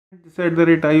This at the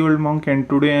rate I old monk, and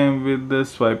today I am with the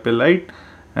Swipe Lite.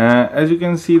 As you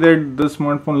can see that the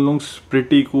smartphone looks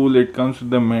pretty cool. It comes with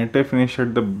the matte finish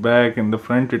at the back, and the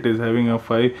front it is having a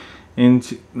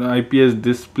 5-inch IPS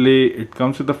display. It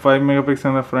comes with a 5 megapixel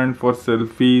in the front for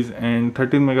selfies and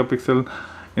 13 megapixel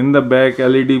in the back,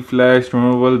 LED flash,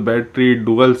 removable battery,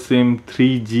 dual SIM,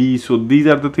 3G. So these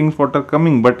are the things what are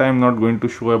coming, but I am not going to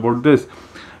show about this.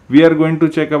 We are going to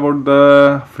check about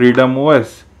the Freedom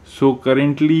OS. So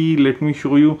currently let me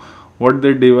show you what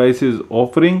the device is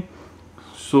offering.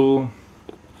 So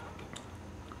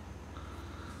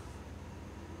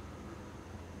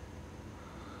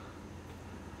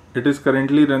it is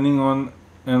currently running on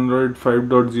Android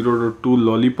 5.0.2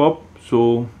 Lollipop.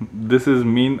 So this is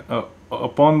mean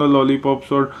upon the Lollipop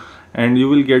store, and you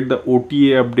will get the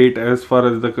OTA update as far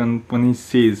as the company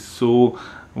says. So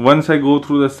once I go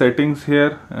through the settings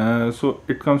here, so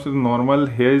it comes with normal.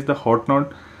 Here is the hot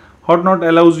note. Hot note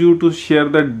allows you to share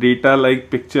the data like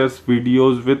pictures,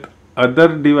 videos with other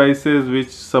devices which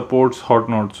supports hot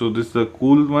note. So this is a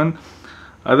cool one.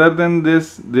 Other than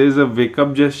this, there is a wake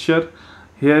up gesture.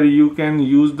 Here you can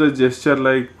use the gesture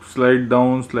like slide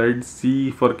down, slide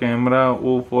C for camera,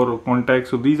 O for contact.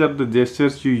 So these are the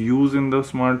gestures you use in the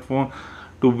smartphone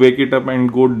to wake it up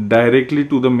and go directly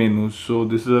to the menus. So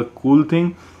this is a cool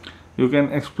thing. You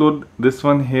can explore this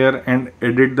one here and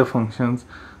edit the functions.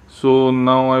 So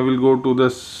now I will go to the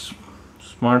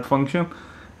smart function.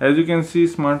 As you can see,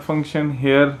 smart function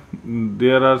here,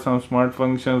 there are some smart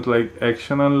functions like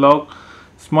action unlock,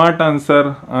 smart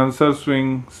answer, answer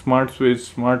swing, smart switch,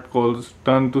 smart calls,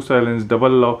 turn to silence, double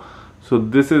lock. So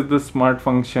this is the smart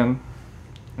function.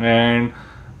 And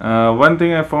one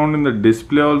thing I found in the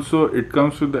display also, it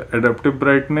comes with the adaptive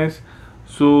brightness.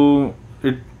 So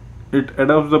it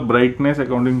adapts the brightness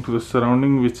according to the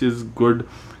surrounding, which is good.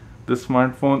 The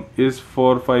smartphone is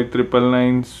for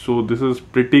 5,999, so this is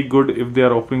pretty good. If they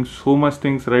are offering so much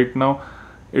things right now,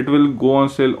 it will go on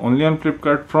sale only on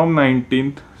Flipkart from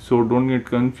 19th, so don't get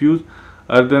confused.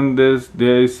 Other than this,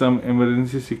 there is some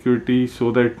emergency security,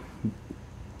 so that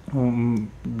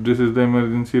this is the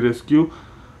emergency rescue,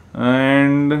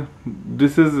 and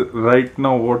this is right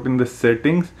now what in the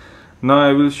settings. Now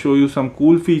I will show you some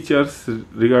cool features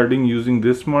regarding using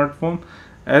this smartphone.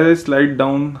 As I slide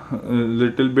down a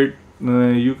little bit,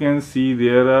 you can see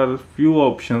there are few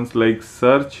options like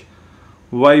search,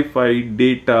 Wi-Fi,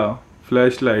 data,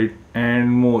 flashlight,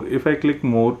 and more. If I click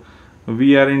more,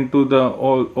 we are into the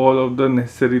all of the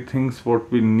necessary things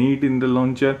what we need in the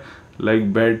launcher,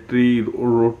 like battery,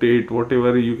 rotate,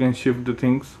 whatever. You can shift the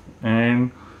things.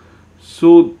 And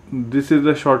so this is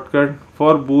the shortcut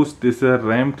for boost. This is a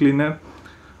RAM cleaner.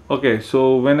 Okay,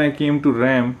 so when I came to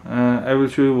RAM, I will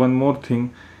show you one more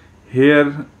thing.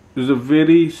 Here is a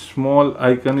very small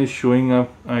icon is showing up.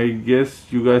 I guess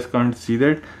you guys can't see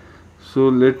that, so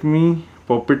let me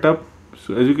pop it up.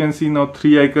 So as you can see, now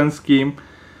three icons came.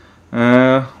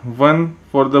 One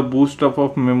for the boost up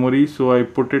of memory, so I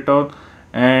put it out,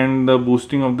 and the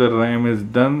boosting of the RAM is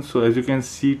done. So as you can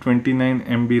see, 29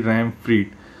 MB RAM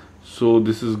freed, so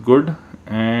this is good.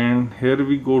 And here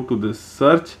we go to the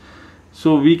search.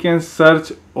 So we can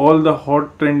search all the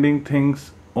hot trending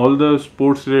things, all the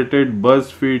sports related,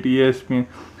 BuzzFeed, ESPN.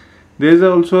 There is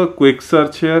also a quick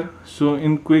search here. So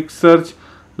in quick search,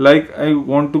 like I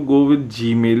want to go with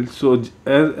Gmail. So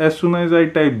as soon as I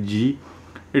type G,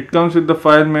 it comes with the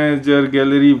file manager,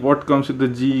 gallery, what comes with the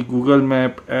G, Google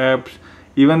Map, apps,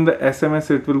 even the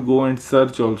SMS it will go and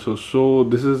search also. So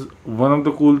this is one of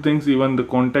the cool things. Even the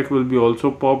contact will be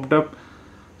also popped up.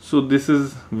 So this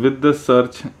is with the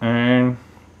search, and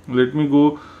let me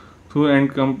go through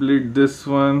and complete this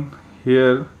one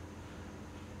here.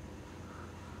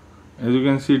 As you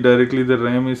can see, directly the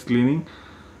RAM is cleaning.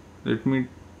 Let me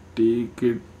take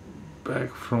it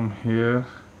back from here.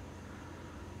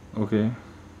 Okay,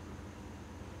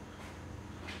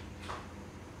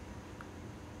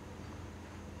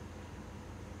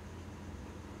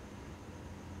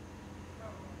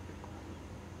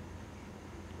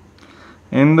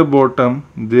 in the bottom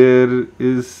there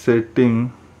is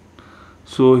setting.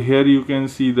 So here you can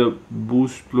see the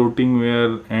boost floating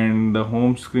where, and the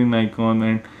home screen icon,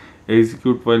 and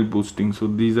execute while boosting. So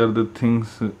these are the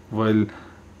things while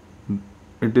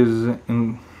it is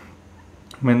in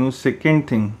menu. Second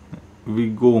thing, we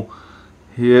go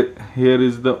here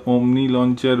is the Omni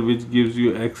Launcher, which gives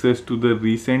you access to the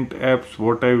recent apps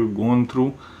what I've gone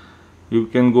through. You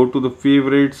can go to the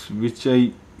favorites, which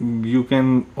you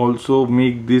can also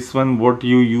make this one what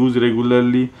you use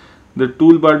regularly. The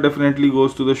toolbar definitely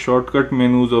goes to the shortcut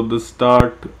menus of the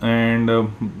start, and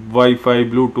Wi-Fi,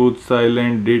 Bluetooth,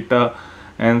 silent, data,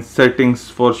 and settings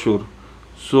for sure.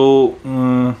 So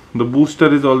the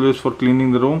booster is always for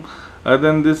cleaning the room. Other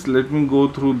than this, let me go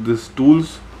through this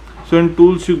tools. So in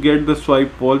tools you get the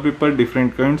swipe wallpaper.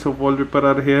 Different kinds of wallpaper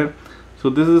are here. So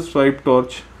this is swipe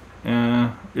torch.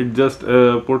 It just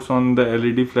puts on the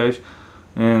LED flash,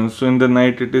 and so in the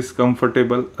night it is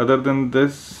comfortable. Other than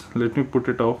this, let me put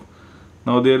it off.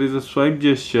 Now there is a swipe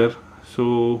gesture.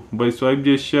 So by swipe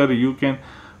gesture you can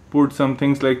put some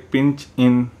things like pinch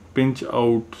in, pinch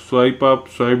out, swipe up,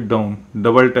 swipe down,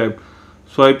 double tap,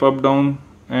 swipe up, down,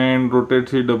 and rotate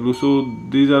CW. So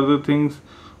these are the things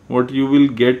what you will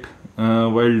get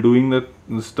while doing the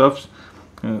stuffs.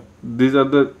 These are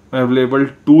the available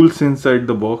tools inside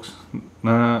the box.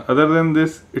 Other than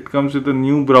this, it comes with a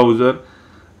new browser.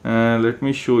 Let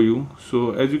me show you.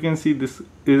 So as you can see, this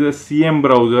is a CM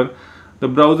browser. The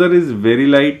browser is very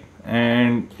light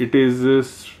and it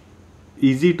is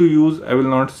easy to use. I will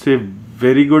not say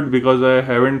very good because I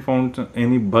haven't found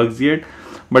any bugs yet,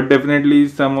 but definitely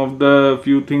some of the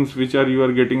few things which you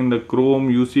are getting in the Chrome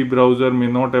UC browser may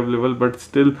not available, but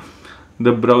still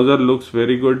the browser looks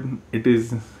very good. It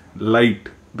is light.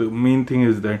 The main thing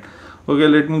is that. Okay,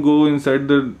 let me go inside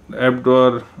the app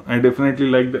drawer. I definitely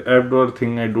like the app drawer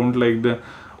thing. I don't like the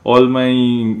all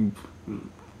my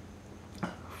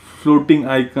floating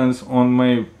icons on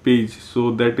my page. So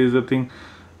that is the thing.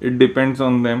 It depends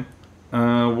on them.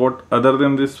 What other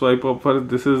than this swipe offer,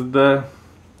 this is the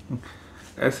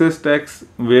SS tags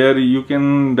where you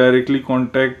can directly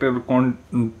contact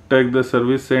the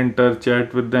service center,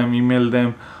 chat with them, email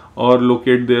them, or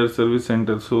locate their service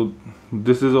center. So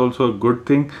this is also a good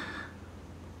thing.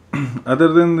 Other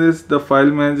than this, the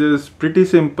file manager is pretty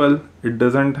simple. It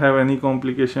doesn't have any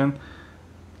complication.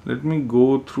 Let me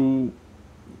go through.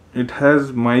 It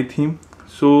has my theme.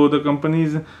 So the company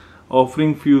is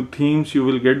offering few themes. You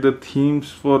will get the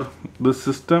themes for the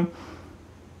system,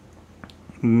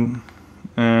 and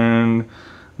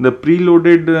the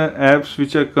preloaded apps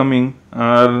which are coming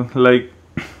are like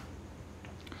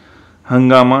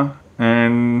Hangama,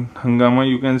 and Hangama,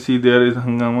 you can see there is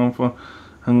Hangama for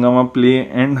Hangama Play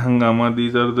and Hangama.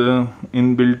 These are the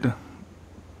inbuilt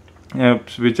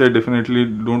apps which I definitely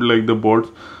don't like the bots.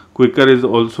 Quicker is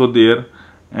also there,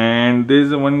 and there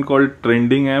is one called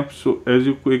trending apps. So as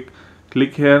you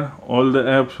click here, all the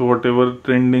apps whatever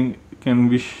trending can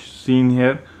be seen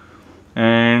here.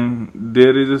 And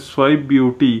there is a swipe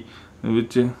beauty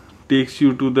which takes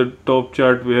you to the top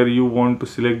chart where you want to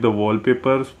select the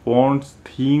wallpapers, fonts,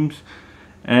 themes,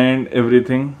 and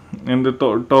everything, and the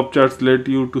top charts let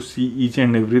you to see each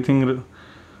and everything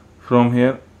from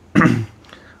here.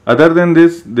 Other than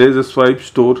this, there is a swipe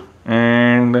store,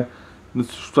 and the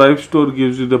swipe store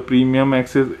gives you the premium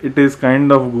access. It is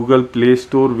kind of Google Play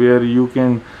Store where you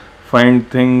can find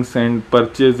things and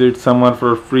purchase it. Some are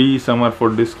for free, some are for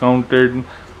discounted.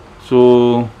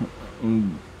 So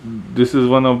this is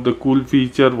one of the cool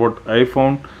feature what I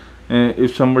found.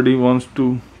 If somebody wants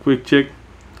to quick check,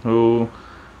 so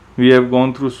we have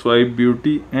gone through swipe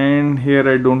beauty, and here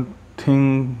I don't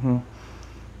think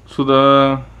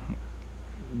so.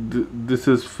 This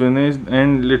is finished,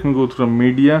 and let me go through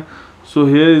media. So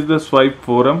here is the swipe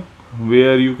forum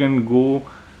where you can go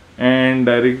and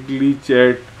directly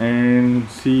chat and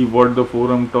see what the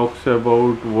forum talks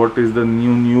about, what is the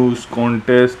new news,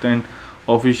 contest, and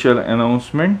official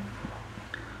announcement.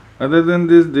 Other than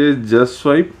this, there is Just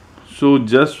Swipe. So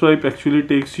Just Swipe actually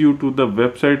takes you to the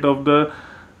website of the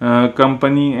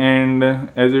company, and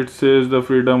as it says, the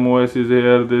Freedom OS is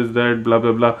here, this, that, blah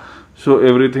blah blah. So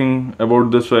everything about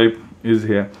the swipe is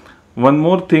here. One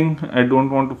more thing I don't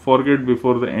want to forget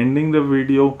before the ending the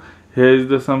video. Here is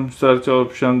the some search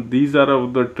option. These are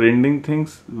of the trending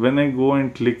things. When I go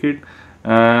and click it,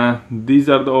 these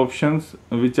are the options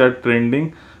which are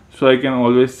trending, so I can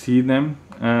always see them.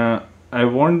 I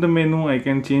want the menu, I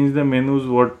can change the menus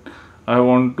what I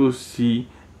want to see,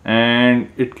 and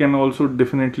it can also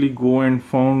definitely go and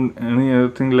found any other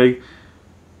thing like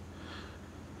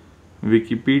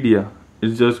Wikipedia.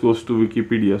 It just goes to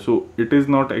Wikipedia, so it is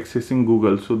not accessing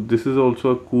Google. So this is also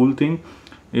a cool thing.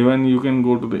 Even you can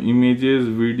go to the images,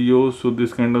 videos. So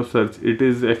this kind of search, it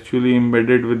is actually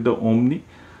embedded with the Omni.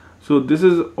 So this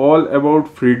is all about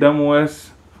Freedom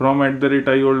OS from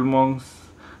 @IOldMonks.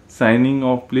 Signing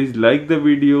off. Please like the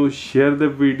video, share the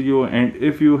video, and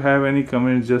if you have any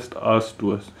comments, just ask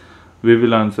to us. We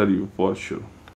will answer you for sure.